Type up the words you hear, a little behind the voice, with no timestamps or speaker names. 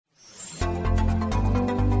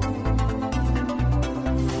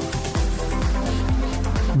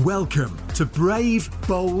Welcome to Brave,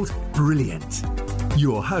 Bold, Brilliant.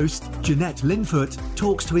 Your host, Jeanette Linfoot,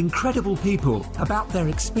 talks to incredible people about their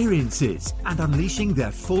experiences and unleashing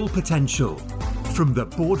their full potential. From the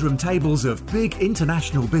boardroom tables of big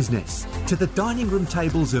international business to the dining room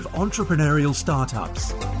tables of entrepreneurial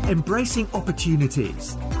startups, embracing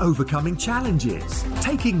opportunities, overcoming challenges,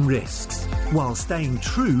 taking risks, while staying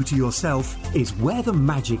true to yourself is where the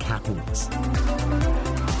magic happens.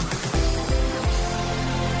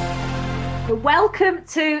 Welcome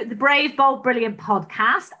to the Brave, Bold, Brilliant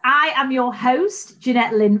podcast. I am your host,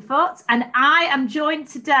 Jeanette Linfoot, and I am joined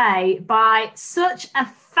today by such a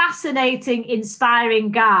fascinating,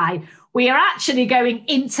 inspiring guy. We are actually going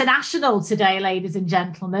international today, ladies and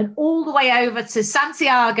gentlemen, all the way over to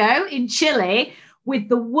Santiago in Chile with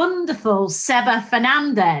the wonderful Seba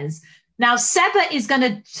Fernandez. Now, Seba is going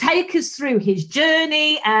to take us through his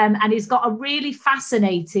journey, and he's got a really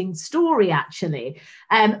fascinating story, actually.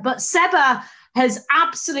 But Seba has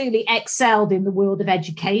absolutely excelled in the world of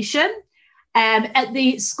education. At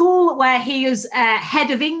the school where he was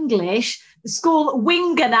head of English, the school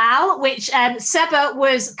Winganal, which Seba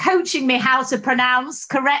was coaching me how to pronounce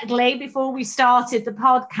correctly before we started the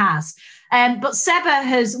podcast. But Seba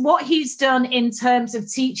what he's done in terms of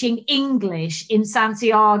teaching English in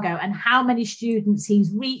Santiago and how many students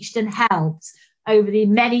he's reached and helped over the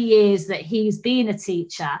many years that he's been a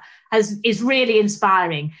teacher is really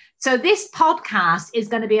inspiring. So this podcast is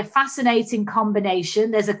going to be a fascinating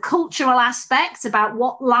combination. There's a cultural aspect about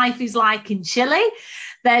what life is like in Chile.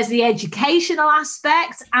 There's the educational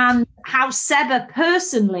aspect and how Seba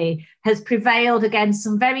personally has prevailed against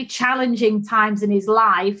some very challenging times in his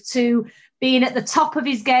life to being at the top of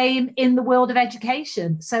his game in the world of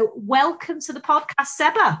education. So welcome to the podcast,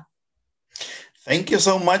 Seba. Thank you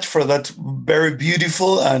so much for that very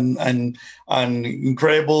beautiful and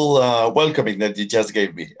incredible welcoming that you just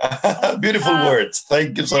gave me. Beautiful words.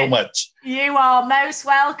 Thank you so much. You are most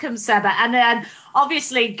welcome, Seba. And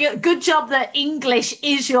obviously, good job that English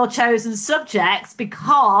is your chosen subject,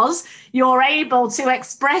 because you're able to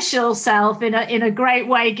express yourself in a great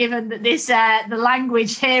way, given that the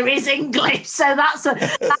language here is English. So that's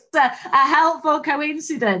a helpful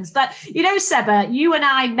coincidence. But you know, Seba, you and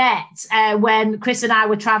I met when Chris and I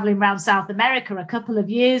were traveling around South America a couple of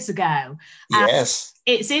years ago. Yes.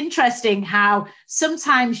 It's interesting how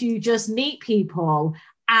sometimes you just meet people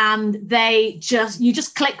and you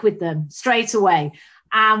just click with them straight away.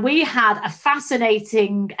 And we had a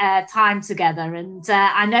fascinating time together. And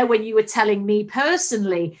I know when you were telling me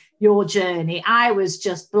personally your journey, I was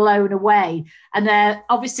just blown away. And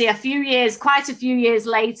obviously quite a few years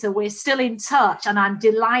later, we're still in touch. And I'm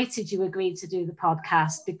delighted you agreed to do the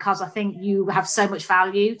podcast, because I think you have so much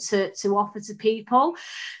value to offer to people.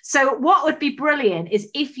 So what would be brilliant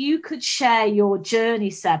is if you could share your journey,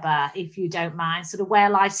 Seba, if you don't mind, sort of where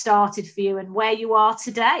life started for you and where you are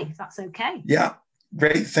today, if that's okay. Yeah.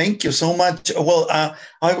 Great. Thank you so much. Well,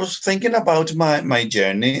 I was thinking about my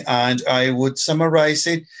journey, and I would summarize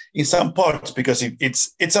it in some parts because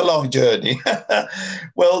it's a long journey.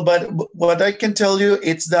 Well, but what I can tell you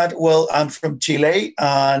is that, well, I'm from Chile.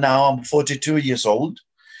 Now I'm 42 years old.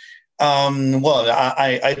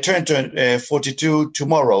 I turn to 42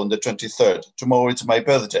 tomorrow on the 23rd. Tomorrow is my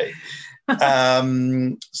birthday. Let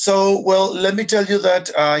me tell you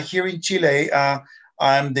that here in Chile,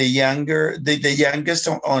 I'm the youngest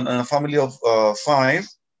on a family of 5.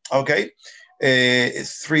 Okay,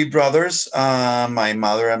 3 brothers, my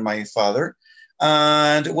mother and my father,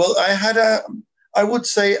 and well, I had I would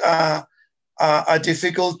say a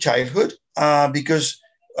difficult childhood because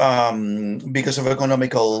of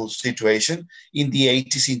economical situation in the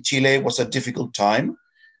 80s in Chile was a difficult time.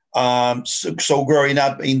 So growing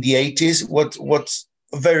up in the 80s, what's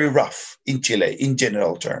very rough in Chile in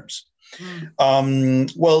general terms.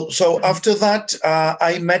 So after that,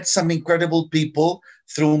 I met some incredible people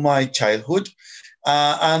through my childhood,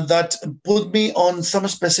 and that put me on some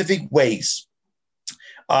specific ways.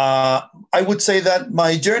 I would say that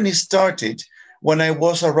my journey started when I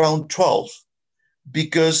was around 12,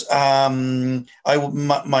 because my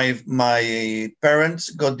parents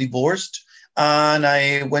got divorced, and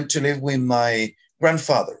I went to live with my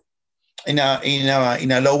grandfather in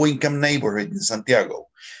a low-income neighborhood in Santiago.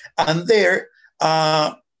 And there,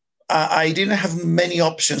 I didn't have many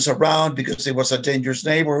options around because it was a dangerous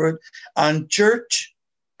neighborhood. And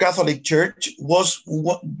Catholic Church, was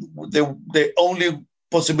the only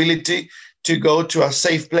possibility to go to a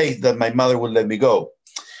safe place that my mother would let me go.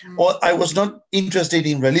 Well, I was not interested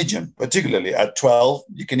in religion, particularly at 12,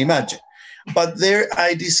 you can imagine. But there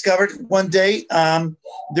I discovered one day,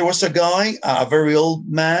 there was a guy, a very old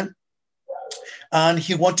man, and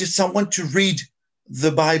he wanted someone to read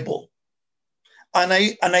the Bible. And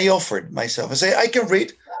I offered myself. I say, I can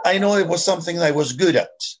read. I know it was something I was good at.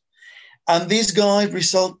 And this guy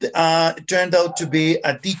turned out to be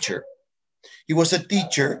a teacher. He was a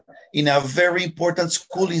teacher in a very important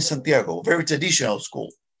school in Santiago, very traditional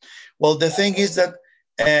school. Well, the thing is that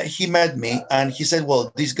he met me and he said,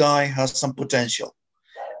 well, this guy has some potential.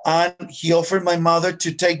 And he offered my mother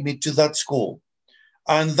to take me to that school.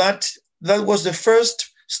 And that was the first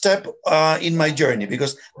step in my journey,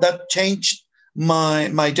 because that changed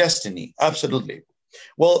my destiny, absolutely.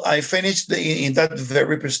 Well, I finished in that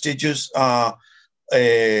very prestigious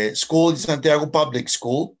school in Santiago, public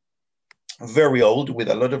school, very old with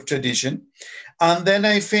a lot of tradition. And then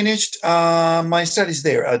I finished my studies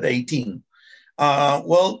there at 18.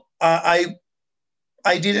 I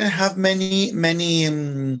didn't have many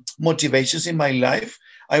motivations in my life.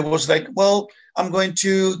 I was like, well, I'm going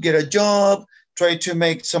to get a job, try to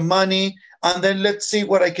make some money, and then let's see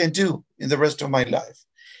what I can do in the rest of my life.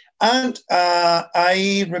 And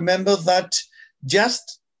I remember that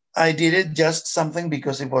I did it just something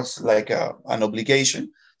because it was like an obligation,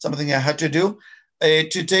 something I had to do,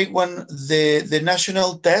 to take the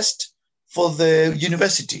national test for the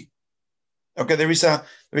university. Okay, there is a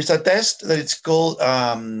test that it's called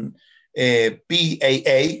PAA,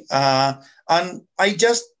 and I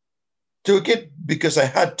just took it because I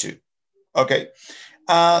had to. Okay,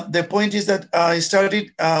 the point is that I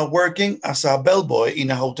started working as a bellboy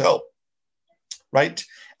in a hotel, right?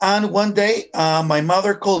 And one day, my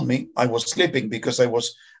mother called me. I was sleeping because I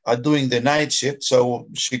was doing the night shift, so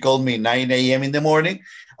she called me 9 a.m. in the morning,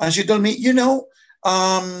 and she told me, you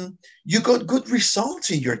got good results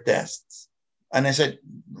in your tests. And I said,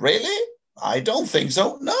 really? I don't think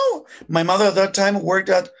so. No. My mother at that time worked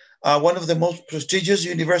at one of the most prestigious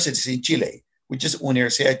universities in Chile, which is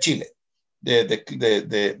Universidad de Chile,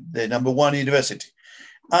 the number one university.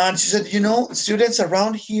 And she said, students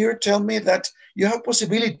around here tell me that you have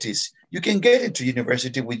possibilities. You can get into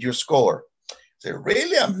university with your score. I said,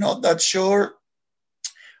 really? I'm not that sure.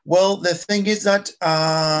 Well, the thing is that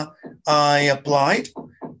I applied.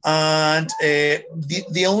 And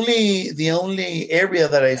the only area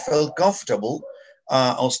that I felt comfortable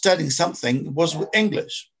on studying something was with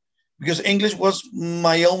English, because English was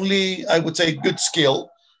my only, I would say, good skill,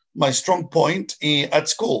 my strong point at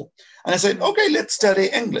school. And I said, okay, let's study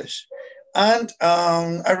English. And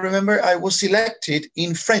I remember I was selected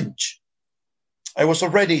in French. I was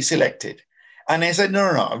already selected. And I said,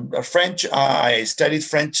 no, French, I studied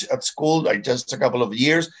French at school, just a couple of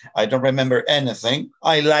years. I don't remember anything.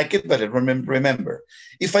 I like it, but I remember.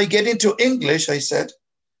 If I get into English, I said,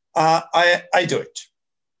 I do it.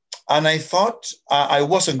 And I thought I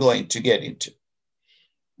wasn't going to get into,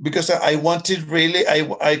 because I wanted really, I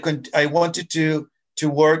wanted to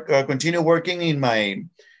work, continue working in my,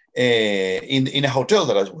 in a hotel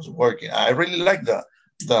that I was working. I really liked the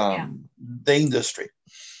industry.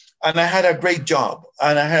 And I had a great job,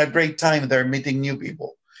 and I had a great time there meeting new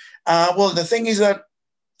people. Well, the thing is that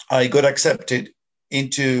I got accepted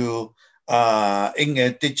into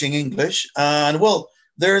teaching English. And well,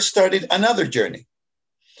 there started another journey,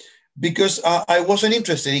 because I wasn't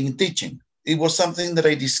interested in teaching. It was something that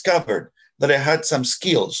I discovered, that I had some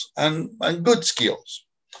skills and good skills.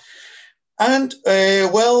 And I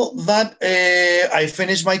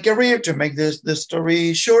finished my career, to make the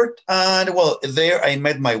story short. And well, there I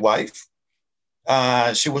met my wife.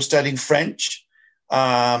 She was studying French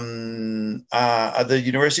at the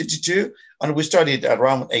university too. And we started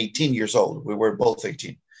around 18 years old. We were both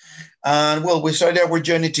 18. And well, we started our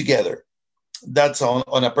journey together. That's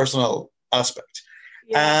on a personal aspect.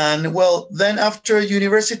 Yeah. And well, then after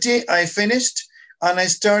university, I finished. And I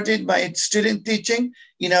started my student teaching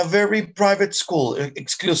in a very private school,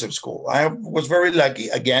 exclusive school. I was very lucky.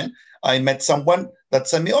 Again, I met someone that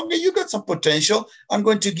said me, okay, you got some potential. I'm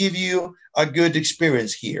going to give you a good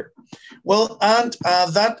experience here. Well, and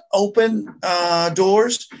that opened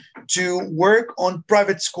doors to work on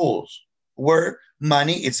private schools, where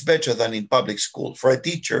money is better than in public school. For a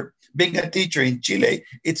teacher, being a teacher in Chile,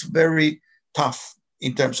 it's very tough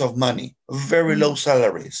in terms of money, very low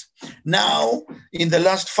salaries. Now, in the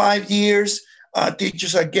last 5 years,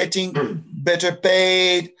 teachers are getting better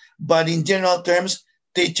paid, but in general terms,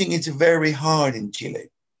 teaching is very hard in Chile.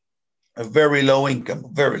 A very low income,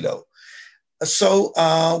 very low. So,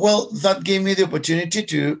 that gave me the opportunity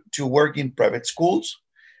to work in private schools,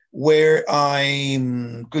 where I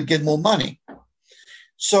could get more money.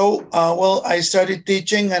 So, I started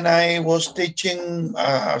teaching, and I was teaching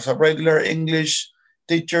as a regular English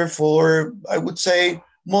teacher for, I would say,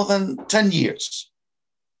 more than 10 years.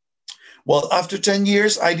 Well, after 10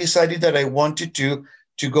 years, I decided that I wanted to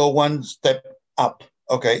go one step up.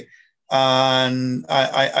 Okay. And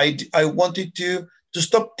I wanted to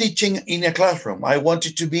stop teaching in a classroom. I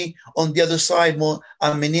wanted to be on the other side, more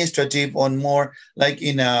administrative, on more like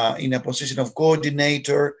in a position of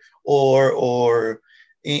coordinator or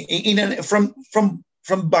from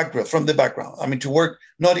the background. I mean, to work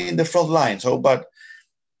not in the front line. So, but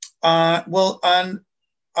and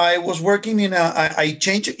I was working I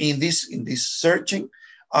changed in this searching.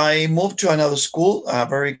 I moved to another school, a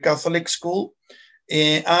very Catholic school,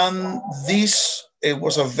 and it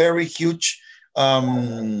was a very huge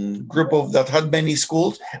group that had many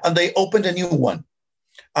schools, and they opened a new one,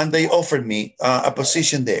 and they offered me a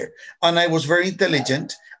position there, and I was very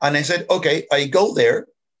intelligent, and I said, okay, I go there,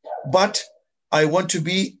 but I want to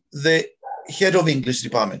be the head of English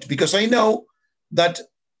department because I know that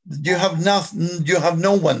you have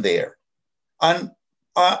no one there, and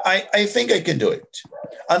I think I can do it.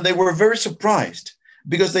 And they were very surprised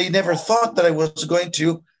because they never thought that I was going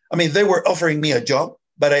to. I mean, they were offering me a job,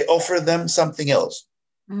 but I offered them something else,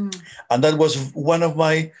 and that was one of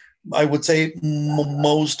my, I would say,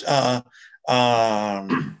 most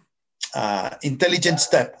intelligent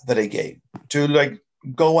step that I gave to like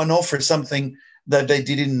go and offer something that they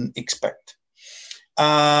didn't expect.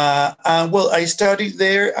 And well, I studied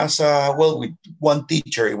there with one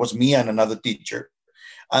teacher. It was me and another teacher.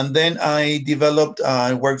 And then I developed,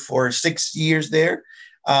 I worked for 6 years there,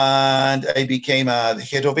 and I became the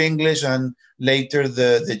head of English and later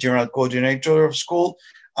the general coordinator of school.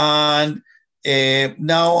 And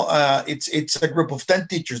now it's a group of 10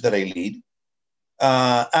 teachers that I lead.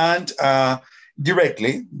 And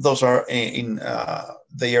directly, those are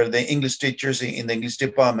they are the English teachers in the English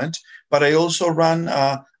department, but I also run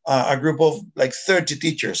a group of like 30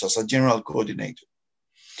 teachers as a general coordinator.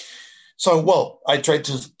 So, well, I try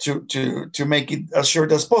to make it as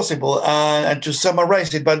short as possible and to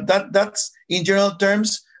summarize it, but that's in general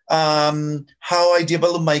terms how I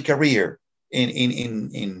developed my career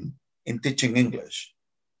in teaching English.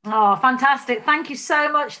 Oh, fantastic. Thank you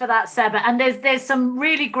so much for that, Seba. And there's some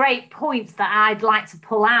really great points that I'd like to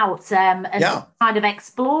pull out and kind of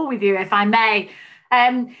explore with you, if I may.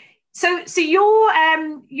 So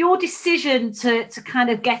your decision to kind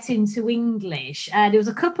of get into English, there was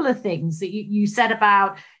a couple of things that you said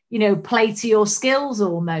about, play to your skills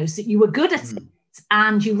almost, that you were good at it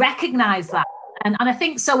and you recognize that. And I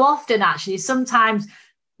think so often, actually, sometimes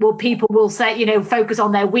people will say, focus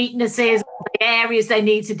on their weaknesses, the areas they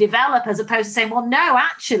need to develop, as opposed to saying, well, no,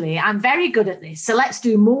 actually, I'm very good at this. So let's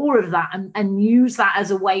do more of that and use that as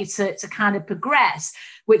a way to kind of progress,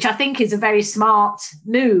 which I think is a very smart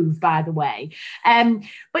move, by the way.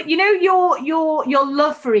 But, your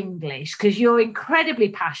love for English, because you're incredibly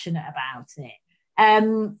passionate about it.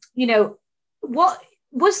 What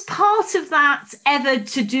was part of that ever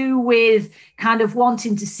to do with kind of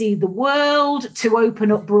wanting to see the world, to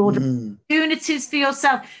open up broader opportunities for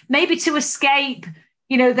yourself, maybe to escape,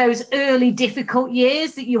 those early difficult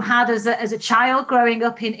years that you had as a child growing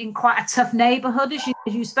up in quite a tough neighborhood, as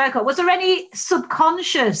you spoke of? Was there any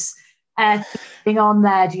subconscious thing on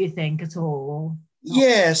there, do you think, at all?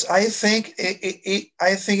 Yes, I think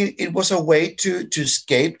it was a way to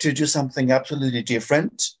escape, to do something absolutely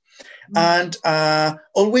different. And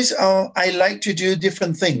always I like to do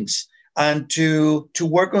different things and to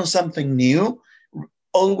work on something new.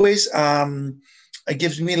 Always it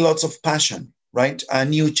gives me lots of passion, right?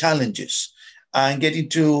 New challenges and get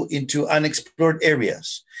into unexplored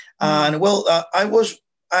areas. And well,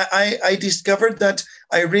 I discovered that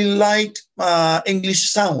I really liked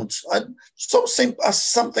English sounds. Something as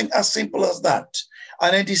simple as that.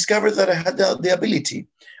 And I discovered that I had the ability.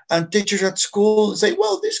 And teachers at school say,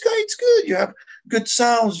 well, this guy, it's good. You have good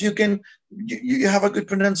sounds. You have a good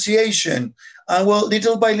pronunciation. Well,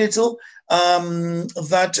 little by little,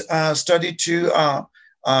 that started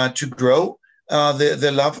to grow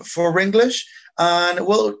the love for English. And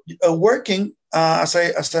well, working as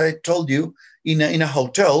I told you in a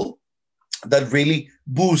hotel, that really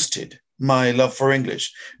boosted my love for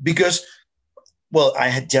English because. Well, I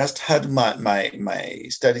had just had my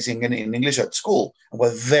studies in English at school and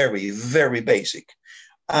were very, very basic.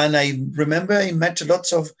 And I remember I met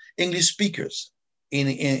lots of English speakers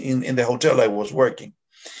in the hotel I was working.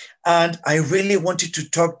 And I really wanted to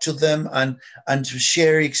talk to them and to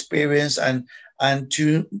share experience and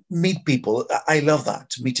to meet people. I love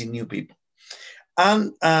that, meeting new people.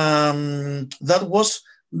 And that was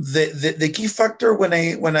the key factor when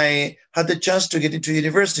I had the chance to get into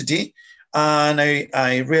university. And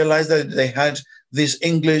I realized that they had this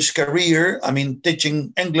English career,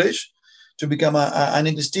 teaching English to become an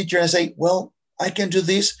English teacher. And I say, well, I can do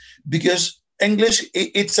this because English,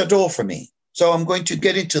 it's a door for me. So I'm going to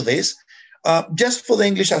get into this just for the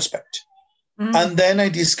English aspect. And then I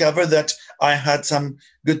discovered that I had some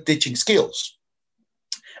good teaching skills.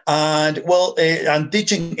 And well, and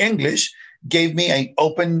teaching English gave me an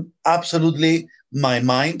open, absolutely my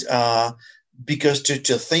mind, because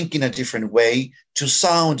to think in a different way, to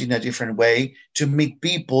sound in a different way, to meet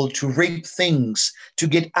people, to read things, to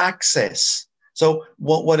get access. So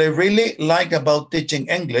what I really like about teaching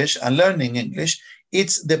English and learning English,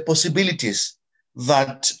 it's the possibilities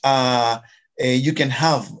that you can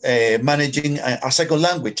have managing a second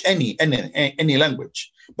language, any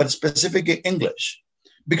language, but specifically English,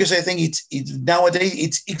 because I think it's nowadays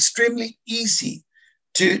it's extremely easy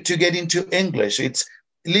to get into English. It's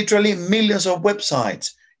literally millions of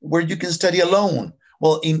websites where you can study alone.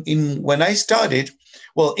 Well, in when I started,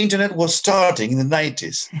 well, internet was starting in the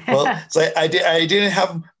 90s. Well, so I didn't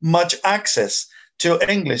have much access to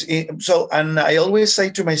English. So, and I always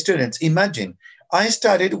say to my students, imagine I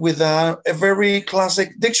started with a very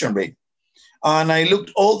classic dictionary, and I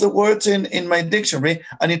looked all the words in my dictionary,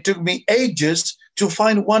 and it took me ages to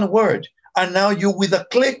find one word. And now you, with a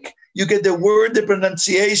click, you get the word, the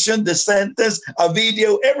pronunciation, the sentence, a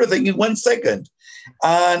video, everything in 1 second.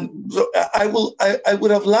 And so I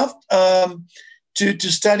would have loved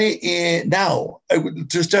to study now.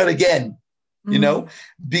 To start again, you know,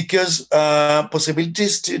 because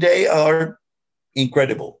possibilities today are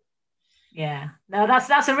incredible. Yeah, no,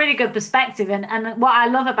 that's a really good perspective. And what I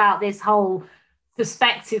love about this whole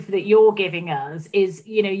perspective that you're giving us is,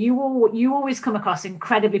 you know, you always come across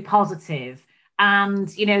incredibly positive. And,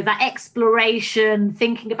 you know, that exploration,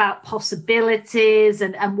 thinking about possibilities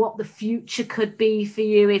and what the future could be for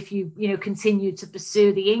you if you continue to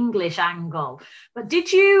pursue the English angle. But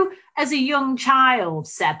did you, as a young child,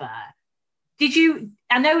 Seba,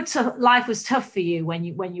 I know life was tough for you when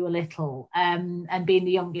you were little, and being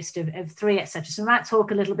the youngest of three, etc. So we might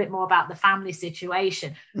talk a little bit more about the family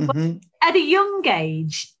situation. But at a young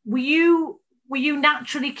age, were you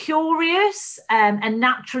naturally curious and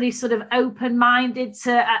naturally sort of open-minded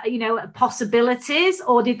to possibilities,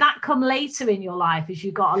 or did that come later in your life as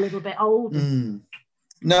you got a little bit older?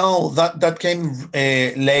 No, that came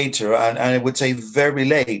later, and I would say very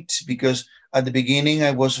late, because at the beginning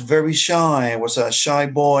I was very shy. I was a shy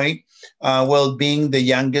boy. Being the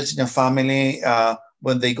youngest in a family,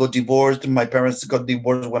 when they got divorced, my parents got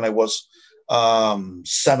divorced when I was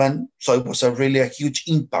 7, so it was a huge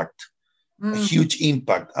impact. A huge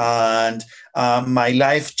impact, and my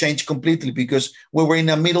life changed completely, because we were in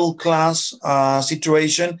a middle class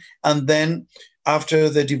situation, and then after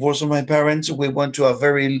the divorce of my parents, we went to a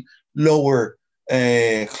very lower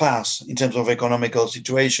class in terms of economical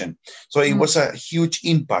situation. So it was a huge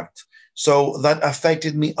impact. So that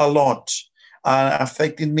affected me a lot,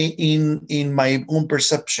 affected me in my own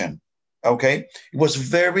perception. Okay, it was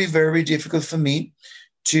very, very difficult for me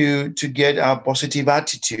to get a positive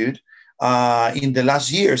attitude. In the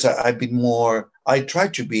last years, I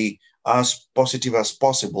tried to be as positive as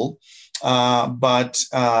possible, but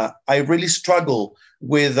I really struggle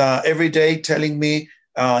with every day telling me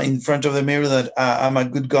in front of the mirror that I'm a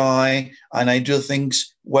good guy and I do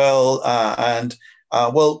things well.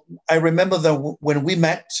 I remember that when we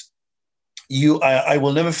met, I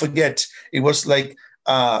will never forget. It was like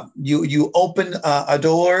you opened a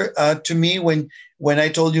door to me when I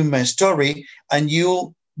told you my story, and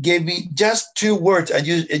you gave me just 2 words, and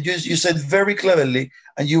you said very cleverly,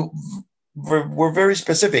 and you were very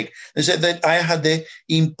specific. They said that I had the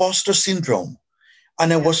imposter syndrome,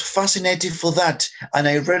 and I was fascinated for that, and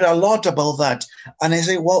I read a lot about that, and I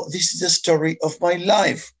say, well, this is the story of my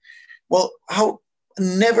life. Well, how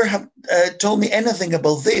never have told me anything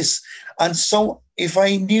about this, and so if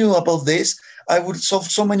I knew about this, I would solve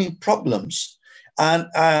so many problems. And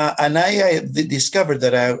I discovered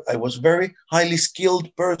that I was a very highly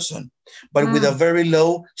skilled person, but with a very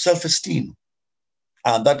low self-esteem.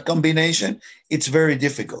 And that combination, it's very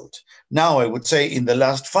difficult. Now, I would say in the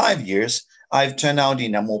last 5 years, I've turned out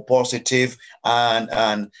in a more positive and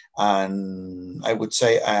I would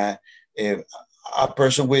say a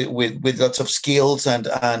person with lots of skills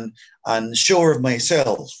and sure of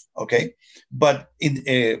myself. Okay. But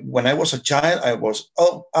when I was a child, I was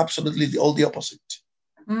absolutely all the opposite,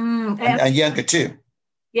 and younger too.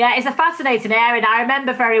 Yeah, it's a fascinating area. And I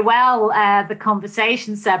remember very well the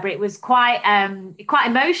conversation, Seba. It was quite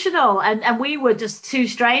emotional, and we were just two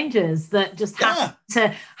strangers that just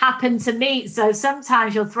happened to meet. So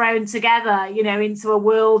sometimes you're thrown together, into a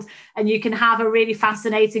world, and you can have a really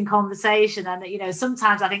fascinating conversation. And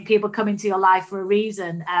sometimes I think people come into your life for a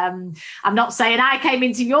reason. I'm not saying I came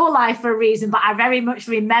into your life for a reason, but I very much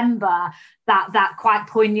remember that quite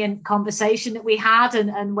poignant conversation that we had,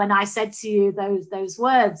 and when I said to you those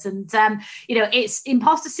words. And it's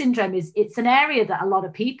imposter syndrome it's an area that a lot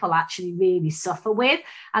of people actually really suffer with.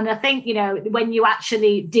 And I think when you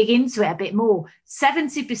actually dig into it a bit more,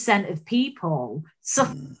 70% of people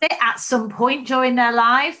suffer it at some point during their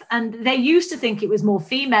life, and they used to think it was more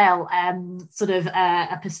female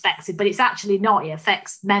a perspective, but it's actually not. It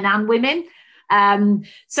affects men and women.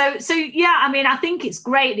 So yeah, I mean, I think it's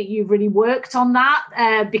great that you've really worked on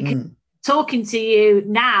that, because talking to you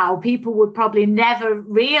now, people would probably never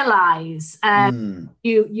realize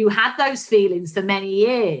you had those feelings for many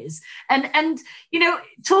years. And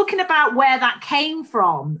talking about where that came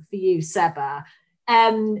from for you, Seba,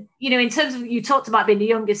 in terms of, you talked about being the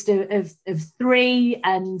youngest of three,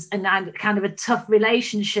 and kind of a tough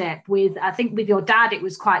relationship with your dad. It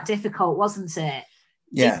was quite difficult, wasn't it?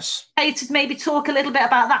 Yes. To maybe talk a little bit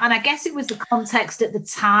about that. And I guess it was the context at the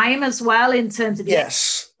time as well, in terms of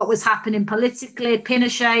what was happening politically,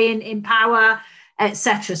 Pinochet in power,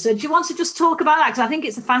 etc. So do you want to just talk about that? Because I think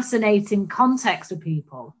it's a fascinating context for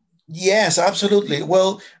people. Yes, absolutely.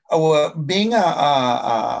 Well, being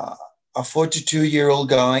a 42-year-old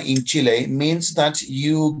guy in Chile means that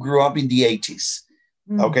you grew up in the 80s.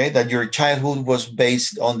 Okay, that your childhood was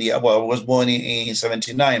based on I was born in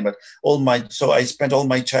 79, but I spent all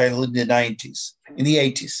my childhood in the 90s, in the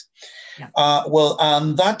 80s. Yeah.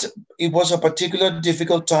 That it was a particularly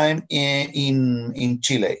difficult time in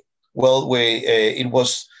Chile. Well, it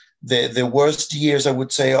was the worst years, I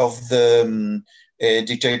would say, of the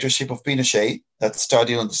dictatorship of Pinochet that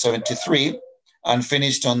started on the 73 and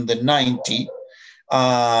finished on the 90.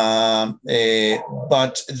 But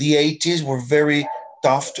the 80s were very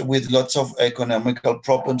tough, with lots of economical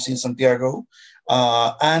problems in Santiago.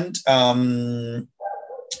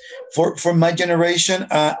 For my generation,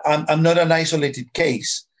 I'm not an isolated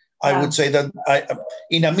case. I would say that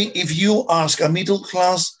if you ask a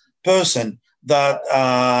middle-class person that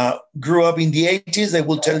grew up in the 80s, they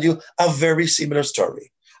will tell you a very similar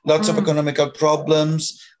story. Lots of economical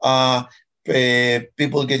problems,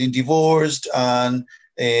 people getting divorced, and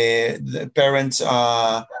the parents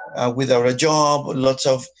without a job, lots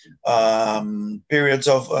of periods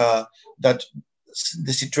of that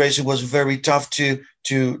the situation was very tough to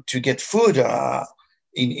get food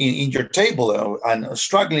in your table, and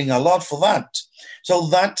struggling a lot for that. So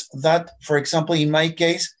that for example, in my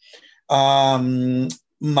case,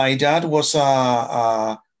 my dad was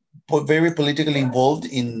very politically involved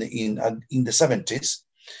in the 70s,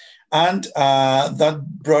 and that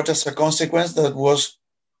brought us a consequence that was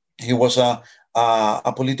he was a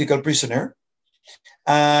political prisoner,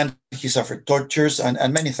 and he suffered tortures and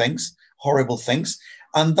many things, horrible things.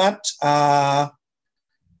 And that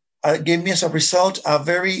gave me, as a result, a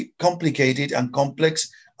very complicated and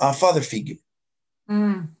complex father figure.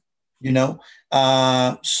 That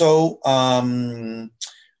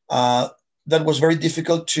was very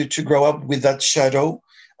difficult to grow up with that shadow.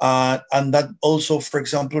 And that also, for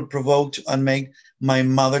example, provoked and made my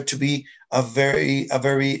mother to be a very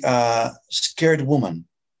scared woman.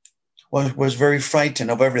 Was very frightened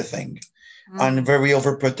of everything, and very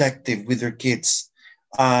overprotective with her kids,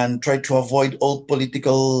 and tried to avoid all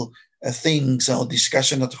political things or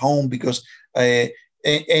discussion at home, because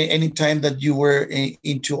any time that you were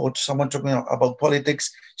into or someone talking about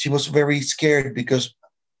politics, she was very scared, because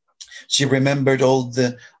she remembered all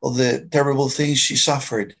the terrible things she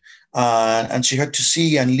suffered, and she had to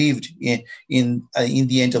see and lived in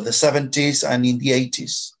the end of the 70s and in the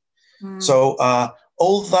 80s. So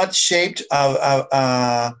all that shaped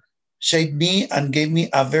me and gave me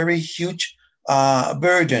a very huge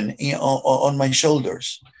burden on my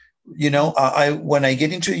shoulders. When I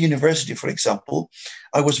get into a university, for example,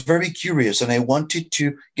 I was very curious and I wanted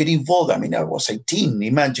to get involved. I mean, I was 18,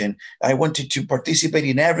 imagine. I wanted to participate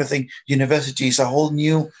in everything. University is a whole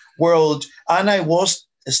new world. And I was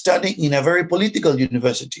studying in a very political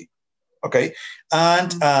university, okay?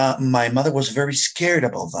 And my mother was very scared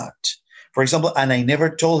about that. For example, and I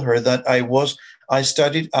never told her that I was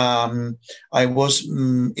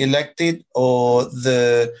elected or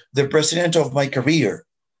the president of my career.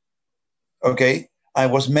 Okay, I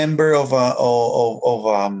was member of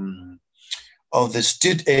the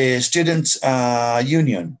students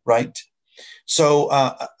union, right? So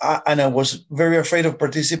and I was very afraid of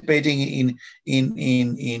participating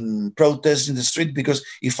in protests in the street, because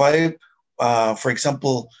if I, for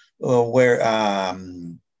example, were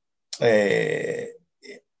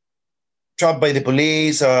trapped by the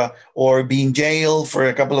police, or be in jail for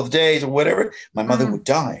a couple of days or whatever, my mother would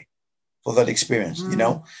die for that experience, you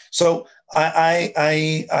know? So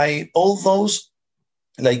I all those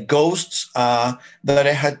like ghosts that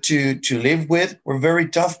I had to live with were very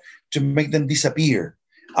tough to make them disappear,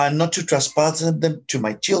 and not to trespass them to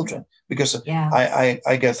my children, because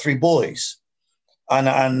I got 3 boys, and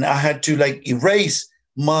I had to like erase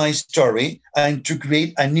my story and to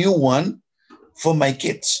create a new one for my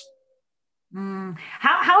kids.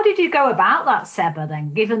 How did you go about that, Seba,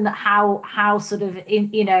 then, given that how sort of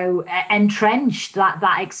entrenched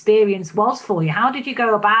that experience was for you? How did you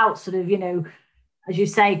go about sort of, as you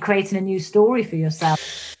say, creating a new story for yourself?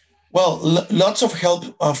 Well, lots of help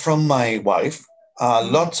from my wife.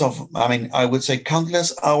 I would say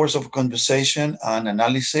countless hours of conversation and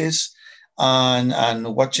analysis,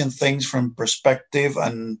 and watching things from perspective,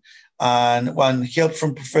 and help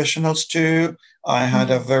from professionals too. I had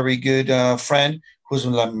a very good friend who's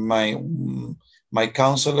like my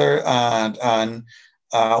counselor, and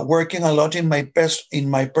working a lot in my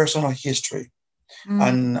personal history,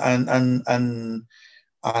 and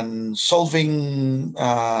solving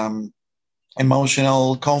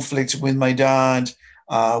emotional conflicts with my dad,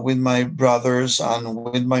 with my brothers, and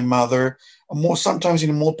with my mother, sometimes in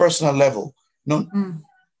a more personal level. Not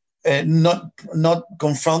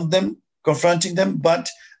confronting them, but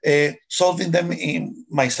solving them in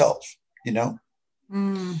myself. Yeah.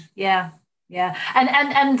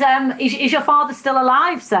 And is your father still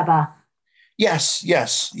alive, Seba? Yes.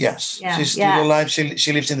 She's still alive.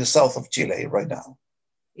 She lives in the south of Chile right now.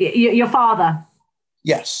 Your father?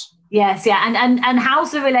 Yes. Yes, yeah. And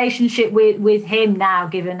how's the relationship with him now,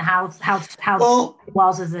 given how it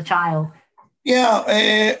was as a child? Yeah,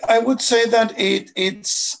 I would say that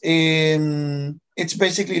it's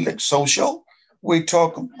basically like social. We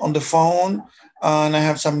talk on the phone, and I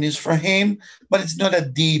have some news for him, but it's not a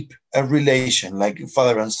deep relation like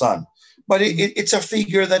father and son. But it's a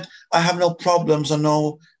figure that I have no problems, or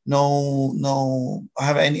no, I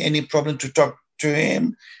have any problem to talk to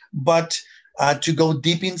him. But to go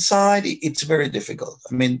deep inside, it's very difficult.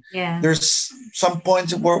 I mean, there's some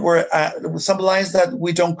points where some lines that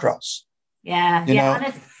we don't cross. Yeah. And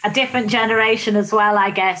it's a different generation as well, I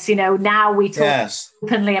guess. Now we talk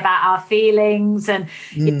openly about our feelings, and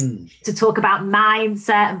to talk about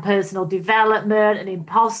mindset and personal development and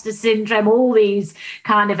imposter syndrome, all these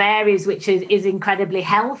kind of areas, which is incredibly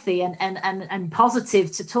healthy and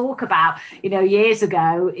positive to talk about. Years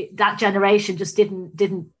ago, that generation just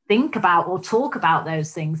didn't think about or talk about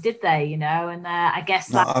those things, did they? And I guess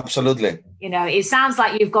that absolutely. It sounds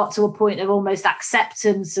like you've got to a point of almost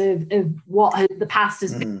acceptance of what the past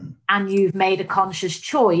has been, and you've made a conscious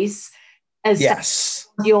choice as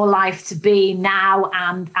to your life to be now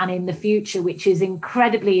and in the future, which is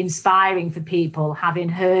incredibly inspiring for people, having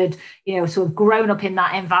heard, sort of grown up in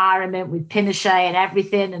that environment with Pinochet and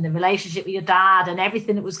everything, and the relationship with your dad and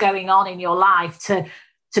everything that was going on in your life,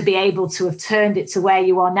 to be able to have turned it to where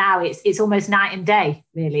you are now. It's almost night and day,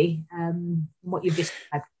 really, what you've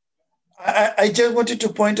described. I just wanted to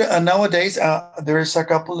point out, nowadays there's a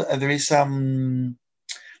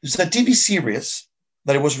TV series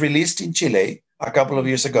that was released in Chile a couple of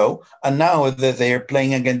years ago, and now that they are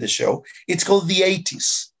playing again the show. It's called The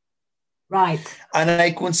 80s. Right. And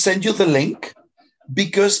I could send you the link,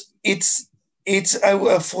 because I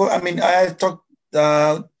talked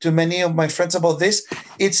to many of my friends about this.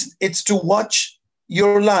 It's to watch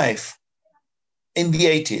your life in the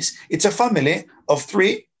 80s. It's a family of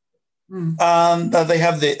 3. They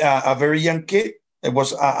have a very young kid. It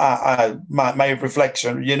was my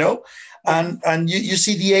reflection, and you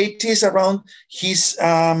see the 80s around his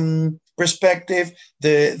perspective,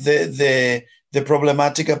 the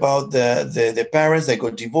problematic about the parents. They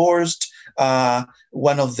got divorced.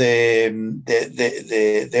 One of the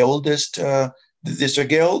oldest, there's a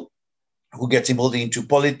girl who gets involved into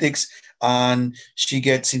politics, and she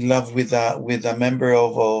gets in love with a member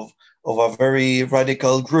of a very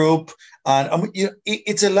radical group. And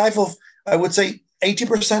it's a life of, I would say,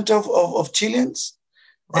 80% of Chileans.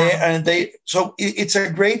 Wow. It's a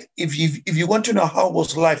great, if you want to know how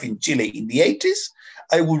was life in Chile in the 80s,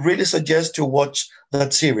 I would really suggest to watch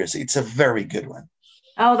that series. It's a very good one.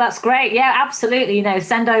 Oh, that's great. Yeah, absolutely.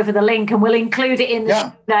 Send over the link and we'll include it in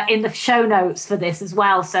the show notes for this as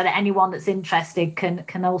well, so that anyone that's interested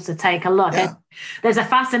can also take a look. Yeah. There's a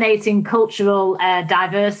fascinating cultural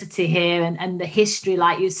diversity here and the history,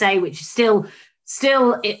 like you say, which still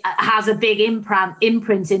it has a big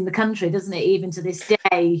imprint in the country, doesn't it, even to this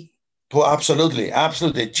day? Well, absolutely.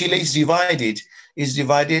 Chile is divided.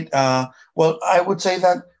 Well, I would say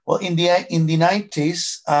that. Well, in the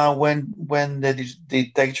 90s, when the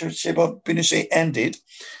dictatorship of Pinochet ended,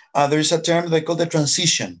 there is a term they call the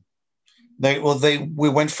transition. We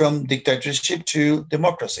went from dictatorship to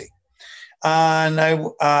democracy, and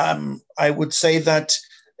I would say that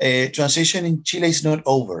transition in Chile is not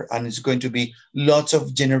over, and it's going to be lots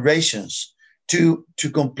of generations to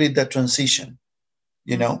complete that transition.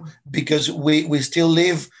 Because we still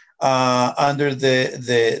live under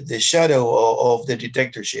the shadow of the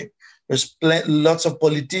dictatorship. There's lots of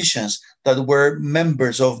politicians that were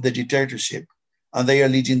members of the dictatorship, and they are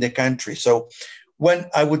leading the country. So when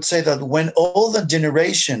all the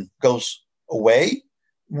generation goes away,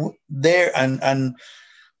 there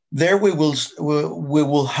we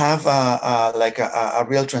will have a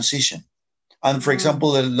real transition. And for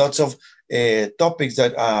example, lots of topics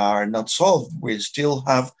that are not solved. We still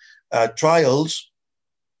have trials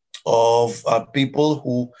of people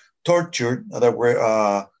who tortured, that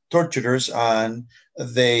were torturers, and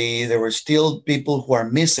there were still people who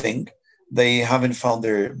are missing. They haven't found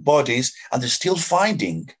their bodies, and they're still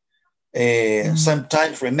finding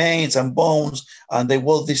sometimes remains and bones. And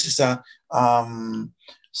this is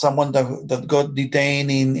someone that got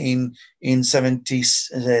detained in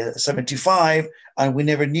 75, and we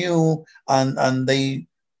never knew, and they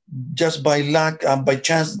just by luck and by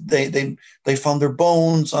chance they found their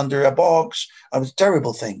bones under a box.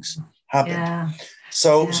 Terrible things happened. Yeah.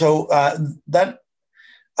 So that,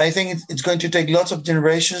 I think it's going to take lots of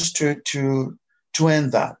generations to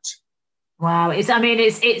end that. Wow, it's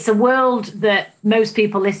a world that most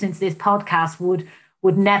people listening to this podcast would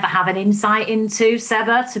never have an insight into,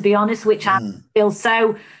 Seba, to be honest, which I feel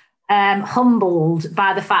so humbled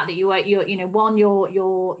by the fact that you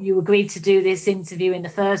agreed to do this interview in the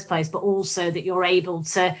first place, but also that you're able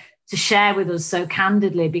to share with us so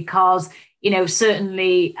candidly, because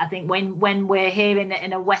certainly I think when we're here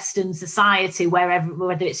in a Western society,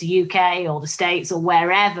 whether it's the UK or the States or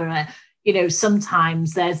wherever,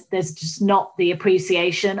 sometimes there's just not the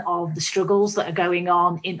appreciation of the struggles that are going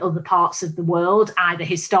on in other parts of the world, either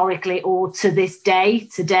historically or to this day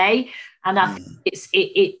today. And I think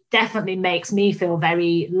it definitely makes me feel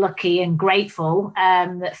very lucky and grateful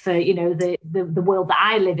for the world that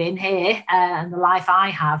I live in here and the life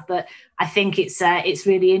I have. But I think it's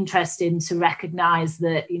really interesting to recognise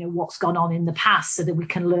that what's gone on in the past, so that we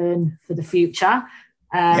can learn for the future.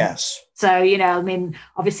 Yes. So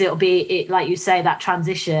obviously it'll be like you say, that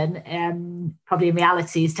transition probably in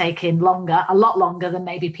reality is taking a lot longer than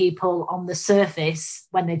maybe people on the surface,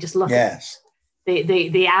 when they just look at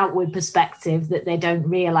the outward perspective, that they don't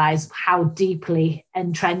realize how deeply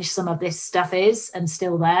entrenched some of this stuff is and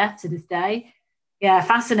still there to this day. Yeah,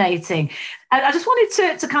 fascinating. I just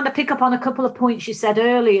wanted to kind of pick up on a couple of points you said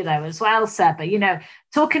earlier, though, as well, Seba.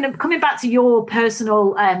 Coming back to your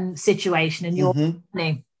personal situation and your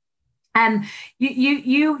journey.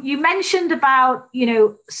 You mentioned about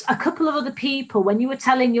a couple of other people when you were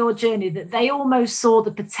telling your journey, that they almost saw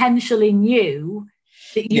the potential in you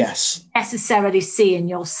that you didn't necessarily see in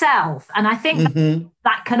yourself. And I think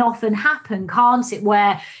that can often happen, can't it?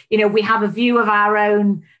 Where we have a view of our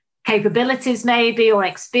own capabilities maybe, or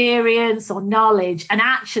experience or knowledge, and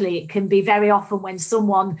actually it can be very often when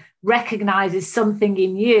someone recognizes something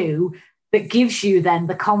in you that gives you then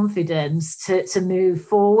the confidence to move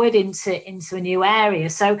forward into a new area.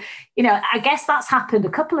 So I guess that's happened a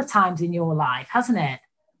couple of times in your life, hasn't it?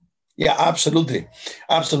 Yeah, absolutely.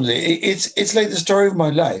 It's like the story of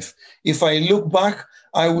my life. If I look back,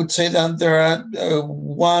 I would say that there are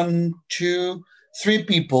 1, 2, 3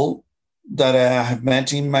 people that I have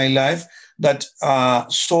met in my life that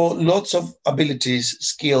saw lots of abilities,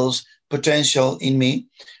 skills, potential in me,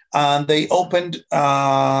 and they opened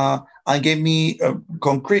and gave me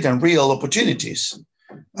concrete and real opportunities.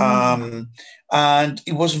 And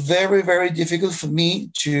it was very, very difficult for me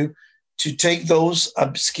to take those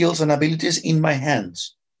skills and abilities in my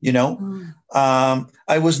hands.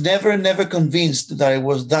 I was never convinced that I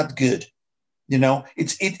was that good.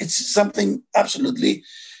 It's something absolutely.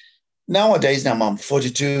 Nowadays, now I'm a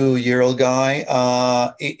 42-year-old guy.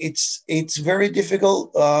 It's very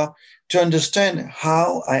difficult to understand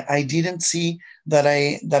how I didn't see that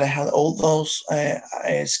I had all those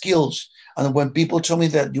skills And when people told me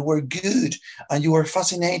that you were good and you were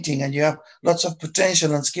fascinating and you have lots of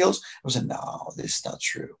potential and skills, I was like, no, this is not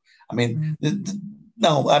true. I mean,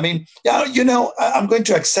 no, I mean, yeah, I'm going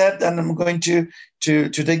to accept and I'm going to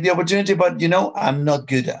take the opportunity, but, I'm not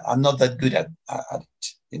that good at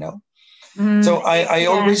it, So I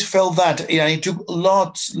always felt that, it took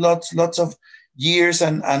lots of years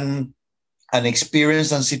and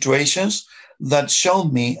experience and situations that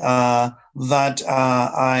showed me that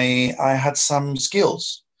I had some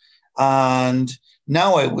skills. And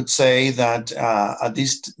now I would say that at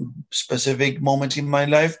this specific moment in my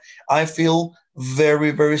life, I feel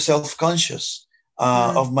very, very self-conscious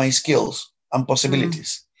of my skills and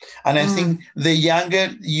possibilities. And I think the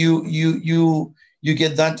younger you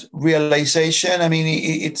get that realization, I mean,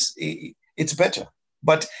 it's better.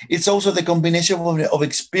 But it's also the combination of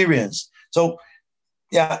experience. So,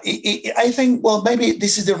 yeah, I think, well, maybe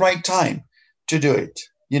this is the right time to do it,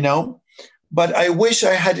 But I wish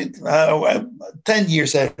I had it 10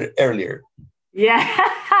 years earlier. Yeah,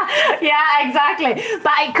 yeah, exactly.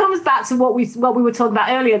 But it comes back to what we were talking about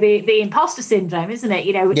earlier, the imposter syndrome, isn't it?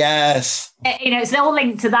 Yes. It's all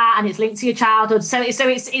linked to that, and it's linked to your childhood. So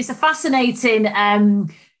it's a fascinating.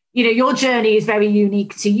 Your journey is very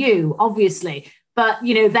unique to you, obviously. But,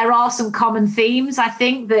 there are some common themes, I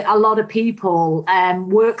think, that a lot of people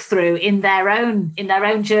work through in their own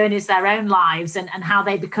journeys, their own lives, and how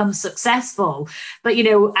they become successful. But,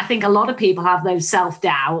 I think a lot of people have those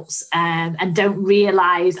self-doubts and don't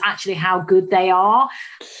realize actually how good they are.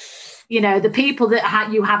 The people that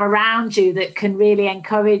you have around you that can really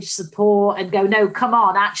encourage, support, and go, no, come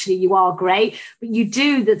on, actually, you are great. But you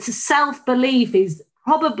do that. Self-belief is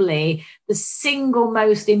probably the single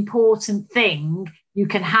most important thing you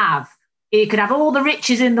can have. You could have all the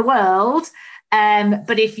riches in the world,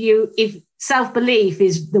 but if self-belief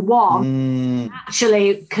is the one,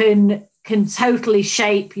 actually can totally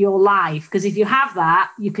shape your life. Because if you have that,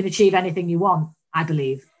 you can achieve anything you want, I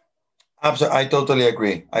believe. Absolutely, I totally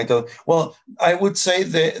agree. Well, I would say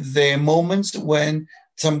the moments when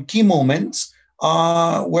some key moments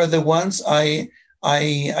were the ones I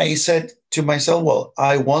said to myself, well,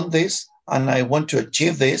 I want this and I want to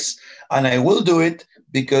achieve this and I will do it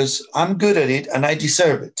because I'm good at it and I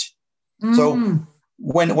deserve it. So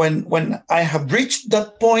when I have reached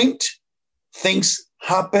that point, things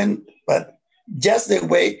happen, but just the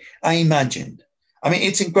way I imagined. I mean,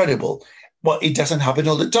 it's incredible. Well, it doesn't happen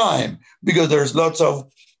all the time because there's lots of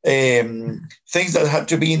things that have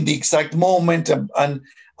to be in the exact moment.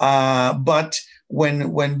 But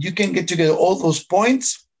when you can get together all those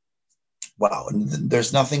points, wow,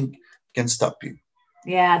 there's nothing can stop you.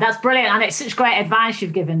 Yeah, that's brilliant. And it's such great advice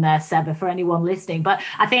you've given there, Seba, for anyone listening. But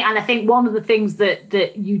I think one of the things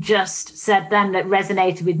that you just said then that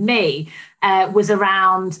resonated with me was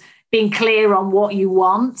around being clear on what you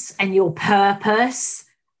want and your purpose.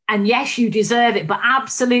 And yes, you deserve it, but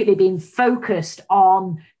absolutely being focused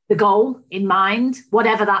on the goal in mind,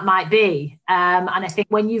 whatever that might be. And I think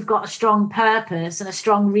when you've got a strong purpose and a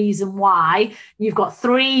strong reason why, you've got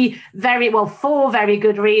four very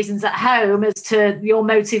good reasons at home as to your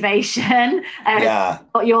motivation,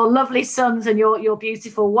 your lovely sons and your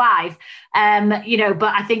beautiful wife. But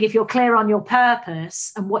I think if you're clear on your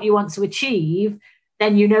purpose and what you want to achieve,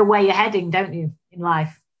 then you know where you're heading, don't you, in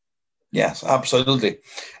life? Yes, absolutely.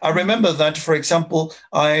 I remember that, for example,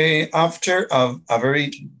 after a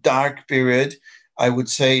very dark period, I would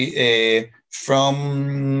say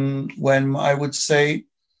from when I would say,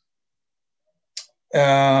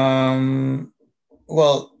 about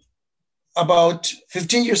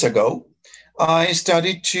 15 years ago, I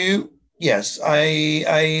started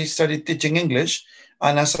studied teaching English.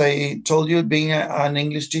 And as I told you, being an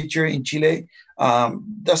English teacher in Chile,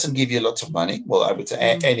 doesn't give you lots of money. Well, I would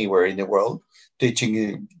say anywhere in the world, teaching,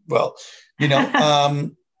 you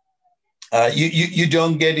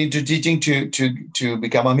don't get into teaching to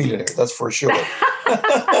become a millionaire. That's for sure.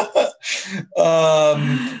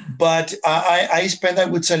 But I spent, I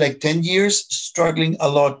would say, like 10 years struggling a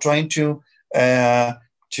lot, trying to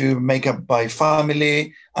make up my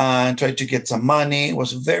family and try to get some money. It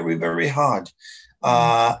was very, very hard.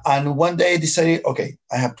 And one day I decided, okay,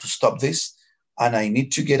 I have to stop this. And I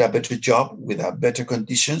need to get a better job with better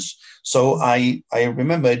conditions. So I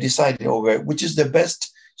remember I decided, okay, which is the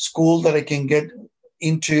best school that I can get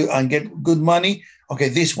into and get good money? Okay,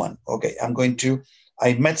 this one. Okay,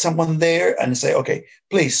 I met someone there and say, okay,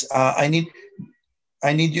 please, I need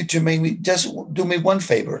you to just do me one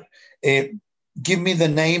favor. Give me the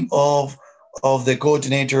name of the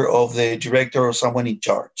coordinator, of the director, or someone in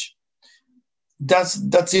charge. That's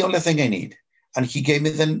the only thing I need. And he gave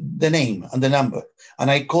me the name and the number. And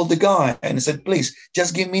I called the guy and I said, please,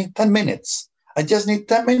 just give me 10 minutes. I just need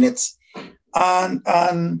 10 minutes.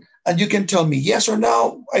 And you can tell me yes or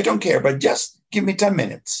no. I don't care, but just give me 10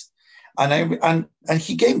 minutes. And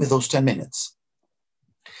he gave me those 10 minutes.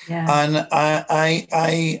 Yeah. And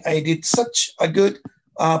I did such a good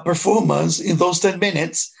performance in those 10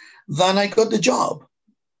 minutes, then I got the job.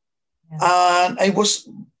 Yeah.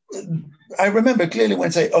 And I remember clearly when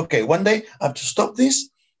I say, okay, one day I have to stop this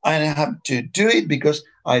and I have to do it because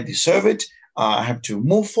I deserve it. I have to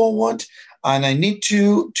move forward and I need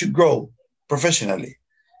to grow professionally.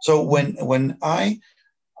 So when I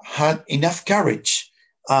had enough courage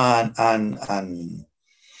and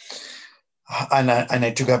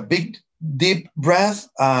I took a big, deep breath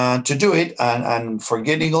to do it and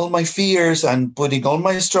forgetting all my fears and putting all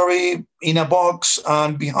my story in a box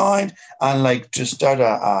and behind and like to start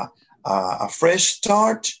a fresh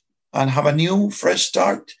start and have a new fresh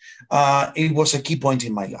start. It was a key point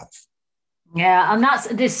in my life. Yeah,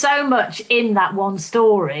 and there's so much in that one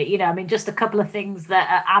story. You know, I mean, just a couple of things that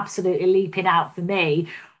are absolutely leaping out for me.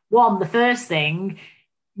 One, the first thing,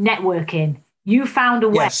 networking. You found a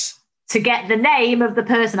way to get the name of the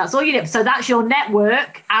person. That's all you did. So that's your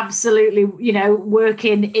network, absolutely, you know,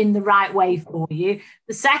 working in the right way for you.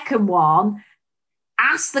 The second one,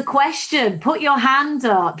 ask the question, put your hand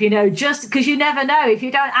up, you know, just because you never know. If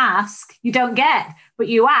you don't ask, you don't get, but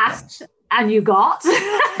you asked and you got.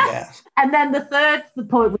 Yes. And then the third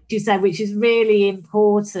point, which you said, which is really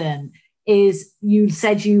important, is you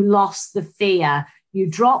said you lost the fear. You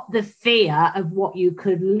dropped the fear of what you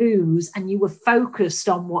could lose and you were focused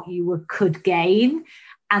on what you could gain.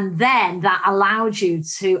 And then that allowed you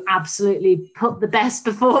to absolutely put the best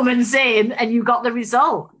performance in and you got the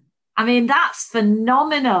result. I mean, that's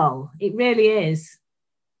phenomenal. It really is.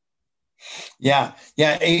 Yeah.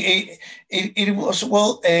 It was,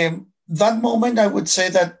 well, that moment, I would say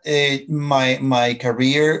that my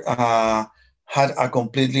career had a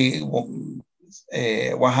completely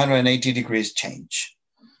 180 degrees change.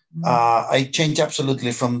 I changed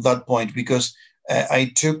absolutely from that point because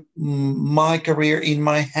I took my career in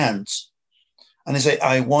my hands. And I say,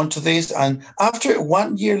 I want this. And after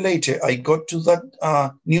 1 year later, I got to that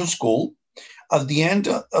new school. At the end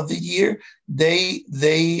of the year, they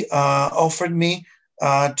offered me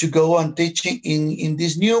to go and teach in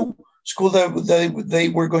this new school that they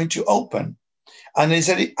were going to open. And I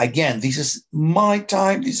said, again, this is my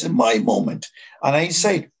time. This is my moment. And I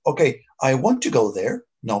said, okay, I want to go there.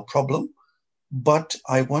 No problem. But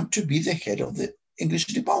I want to be the head of the English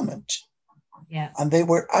department. Yeah. And they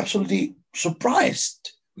were absolutely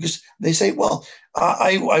surprised because they say, well,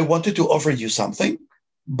 I wanted to offer you something,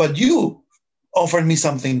 but you offered me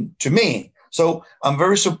something to me. So I'm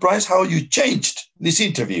very surprised how you changed this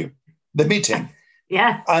interview, the meeting.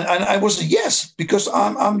 Yeah. And I was, yes, because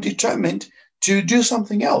I'm determined to do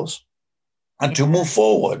something else and to move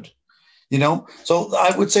forward, you know. So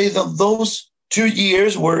I would say that those 2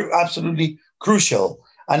 years were absolutely crucial.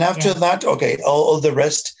 And after that, okay, all the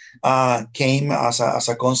rest came as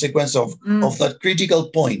a consequence of that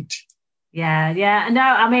critical point. Yeah. No,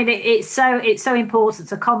 I mean, it's so important.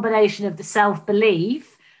 It's a combination of the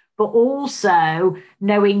self-belief, but also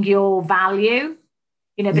knowing your value.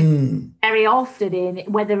 You know, very often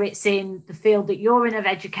whether it's in the field that you're in of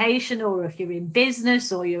education, or if you're in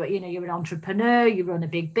business, or you're an entrepreneur, you run a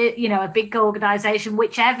big organization,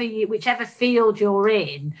 whichever field you're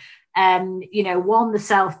in, one, the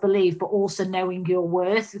self-belief, but also knowing your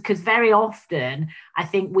worth, because very often I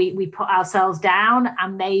think we put ourselves down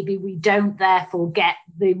and maybe we don't therefore get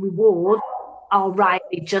the reward are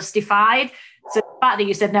rightly justified. So the fact that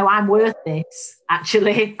you said, no, I'm worth this,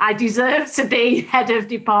 actually, I deserve to be head of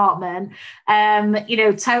department,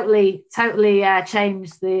 totally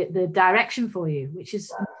changed the direction for you, which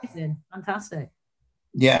is amazing. Fantastic.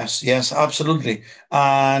 Yes, absolutely.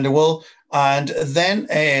 And then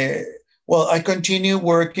I continue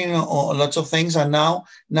working on lots of things. And now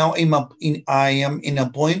I am in a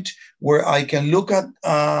point where I can look at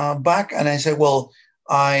back and I say, well,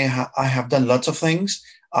 I have done lots of things.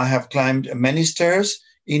 I have climbed many stairs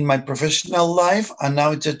in my professional life, and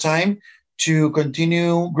now it's a time to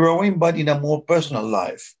continue growing, but in a more personal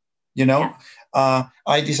life. You know,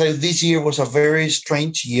 I decided this year was a very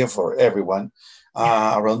strange year for everyone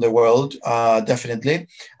around the world, definitely.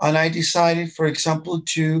 And I decided, for example,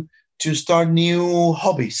 to start new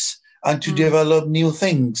hobbies and to develop new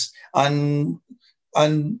things and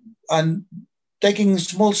taking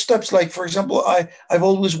small steps. Like, for example, I've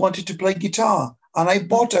always wanted to play guitar. And I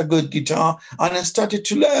bought a good guitar and I started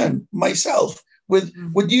to learn myself with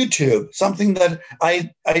YouTube, something that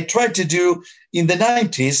I tried to do in the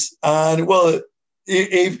 90s. And well,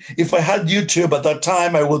 if I had YouTube at that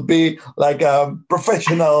time, I would be like a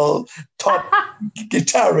professional top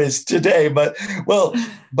guitarist today. But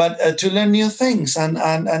to learn new things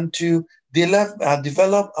and to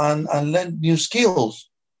develop and learn new skills.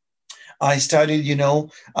 I studied,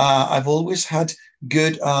 I've always had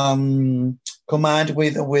good command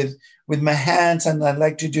with my hands, and I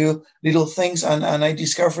like to do little things. And I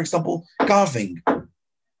discovered, for example, carving.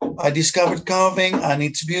 I discovered carving, and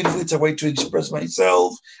it's beautiful. It's a way to express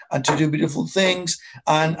myself and to do beautiful things.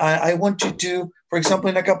 And I wanted to, for example,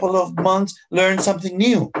 in a couple of months, learn something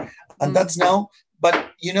new. And that's now,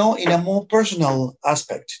 but, in a more personal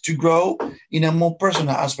aspect, to grow in a more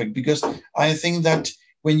personal aspect, because I think that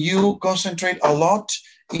when you concentrate a lot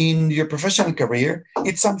in your professional career,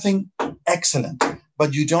 it's something excellent,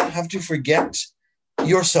 but you don't have to forget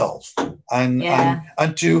yourself and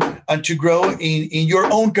to grow in your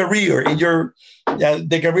own career, in your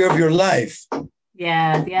the career of your life.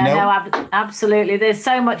 Absolutely. There's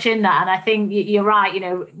so much in that, and I think you're right.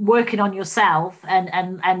 Working on yourself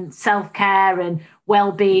and self-care and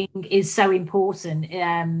well-being is so important.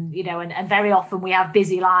 And very often we have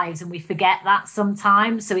busy lives and we forget that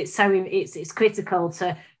sometimes. So it's critical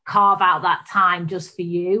to carve out that time just for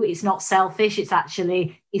you. It's not selfish, it's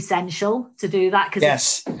actually essential to do that, because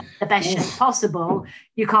it's the best shape possible.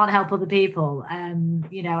 You can't help other people, and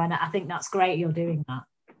I think that's great you're doing that.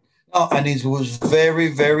 Oh, and it was very,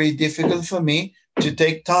 very difficult for me to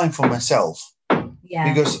take time for myself,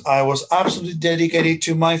 because I was absolutely dedicated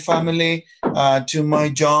to my family, to my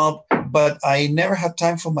job, but I never had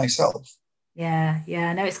time for myself.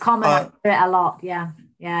 No, it's common. I hear it a lot.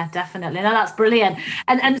 Yeah, definitely. No, that's brilliant.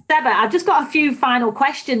 And Seba, I've just got a few final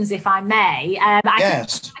questions, if I may. I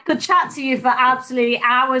could chat to you for absolutely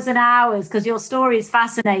hours and hours, because your story is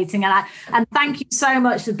fascinating. And thank you so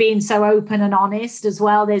much for being so open and honest as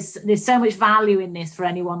well. There's so much value in this for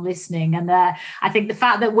anyone listening. And I think the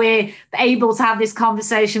fact that we're able to have this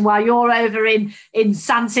conversation while you're over in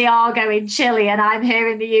Santiago in Chile and I'm here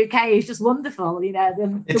in the UK is just wonderful.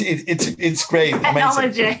 It's great.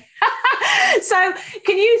 Technology. Amazing. So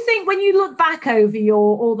can you think, when you look back over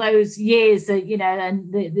all those years that,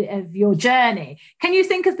 of your journey, can you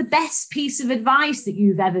think of the best piece of advice that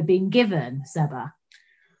you've ever been given, Seba?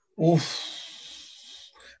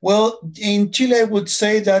 Well, in Chile, I would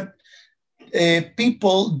say that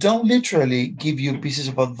people don't literally give you pieces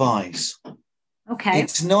of advice. Okay.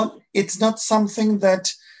 It's not something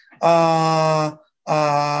that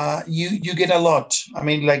you get a lot. I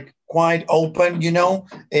mean, like, quite open,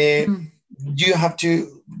 you have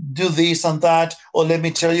to do this and that, or let me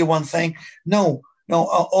tell you one thing. No,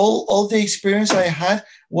 all the experience I had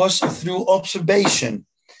was through observation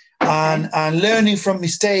and learning from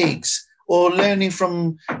mistakes, or learning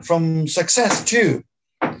from success too.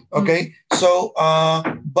 Okay, so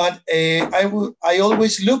but I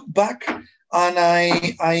always look back, and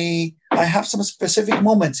I have some specific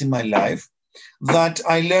moments in my life that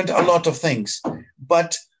I learned a lot of things,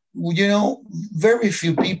 but very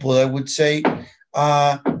few people, I would say,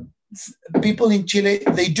 people in Chile,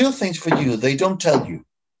 they do things for you. They don't tell you.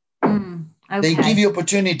 Okay. They give you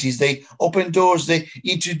opportunities. They open doors. They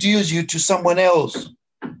introduce you to someone else.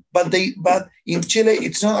 But in Chile,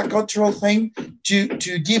 it's not a cultural thing to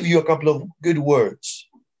give you a couple of good words.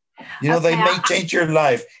 They may change your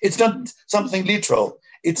life. It's not something literal.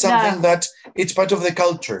 It's something that it's part of the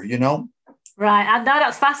culture, Right, and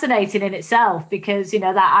that's fascinating in itself, because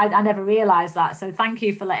that I never realised that. So thank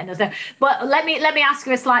you for letting us know. But let me ask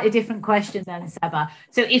you a slightly different question then, Seba.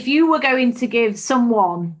 So if you were going to give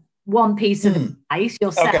someone one piece of advice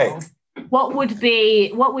yourself, what would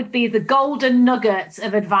be the golden nugget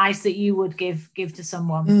of advice that you would give to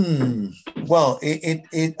someone? Well,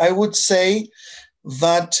 I would say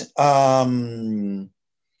that.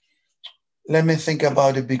 Let me think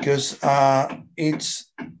about it, because it's.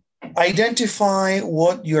 Identify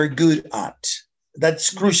what you're good at. That's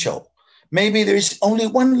crucial. Maybe there's only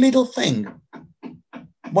one little thing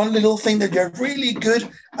that you're really good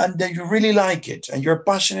and that you really like it and you're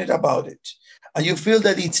passionate about it and you feel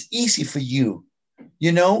that it's easy for you.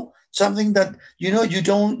 Something that you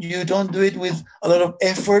don't do it with a lot of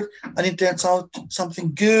effort, and it turns out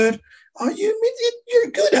something good.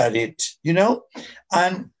 You're good at it,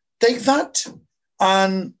 and take that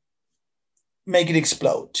and make it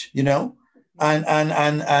explode, and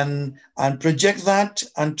project that,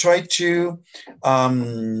 and try to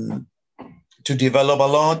develop a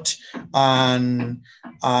lot and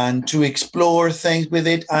to explore things with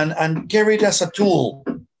it and carry it as a tool.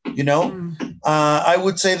 I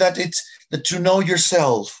would say that to know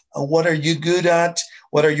yourself and what are you good at,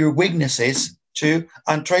 what are your weaknesses too,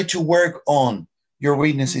 and try to work on your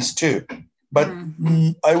weaknesses too. But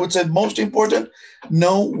I would say most important,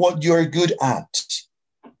 know what you're good at.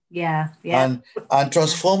 Yeah. And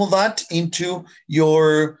transform that into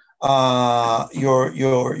your weapon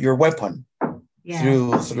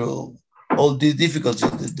through all the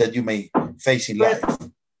difficulties that you may face in life.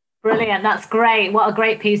 Brilliant. That's great. What a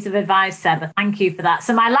great piece of advice, Seba. Thank you for that.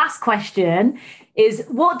 So my last question is,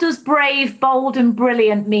 what does brave, bold, and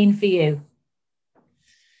brilliant mean for you?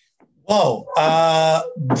 Wow.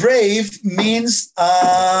 Brave means,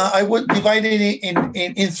 I would divide it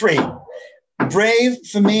in three. Brave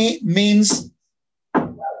for me means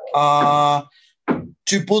to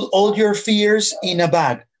put all your fears in a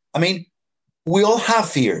bag. I mean, we all have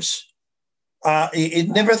fears.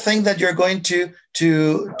 Never think that you're going to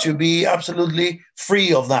be absolutely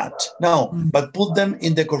free of that. No, but put them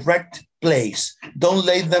in the correct place. Don't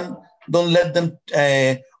let them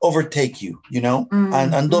overtake you,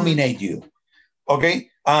 and dominate you. Okay.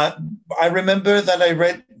 I remember that I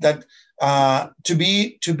read that to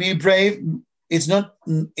be brave, it's not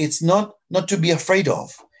to be afraid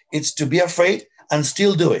of. It's to be afraid and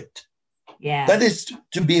still do it. Yeah. That is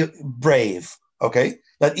to be brave. Okay.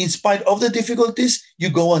 That in spite of the difficulties, you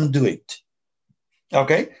go and do it.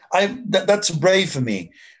 Okay. That's brave for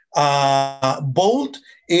me. Bold,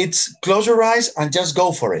 it's close your eyes and just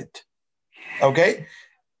go for it. Okay.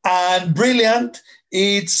 And brilliant,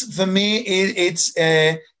 it's for me, it's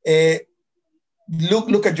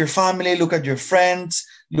look at your family, look at your friends,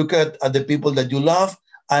 look at the people that you love,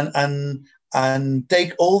 and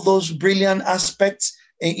take all those brilliant aspects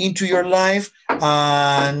into your life,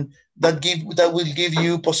 and that will give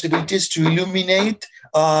you possibilities to illuminate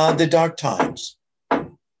the dark times.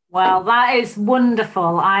 Well, that is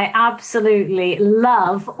wonderful. I absolutely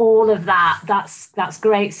love all of that. That's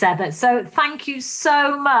great, Seba. So thank you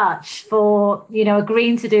so much for,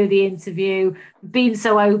 agreeing to do the interview, being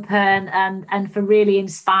so open and for really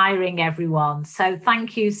inspiring everyone. So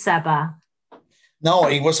thank you, Seba. No,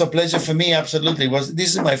 it was a pleasure for me. Absolutely.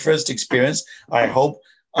 This is my first experience. I hope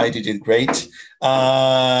I did it great.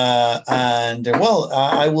 I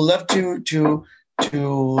would love to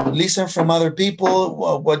listen from other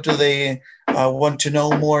people. What do they want to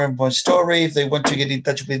know more of my story? If they want to get in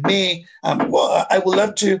touch with me, I would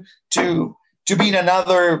love to be in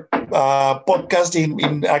another podcast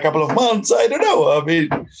in a couple of months. I don't know. I mean,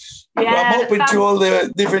 I'm open to all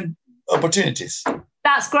the different opportunities.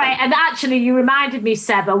 That's great. And actually, you reminded me,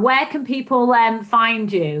 Seba, where can people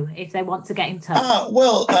find you if they want to get in touch?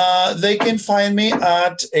 They can find me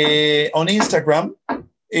on Instagram.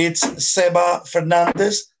 It's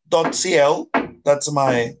sebafernandez.cl. That's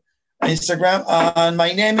my Instagram. And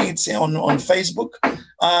my name is on Facebook.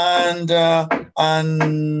 And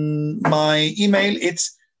my email,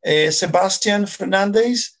 it's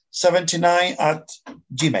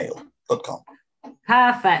sebastianfernandez79@gmail.com.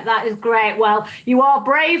 Perfect. That is great. Well, you are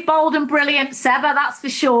brave, bold, and brilliant, Seba, that's for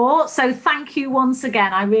sure. So thank you once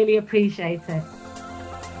again. I really appreciate it.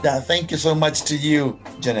 Yeah, thank you so much to you,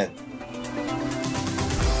 Jeanette.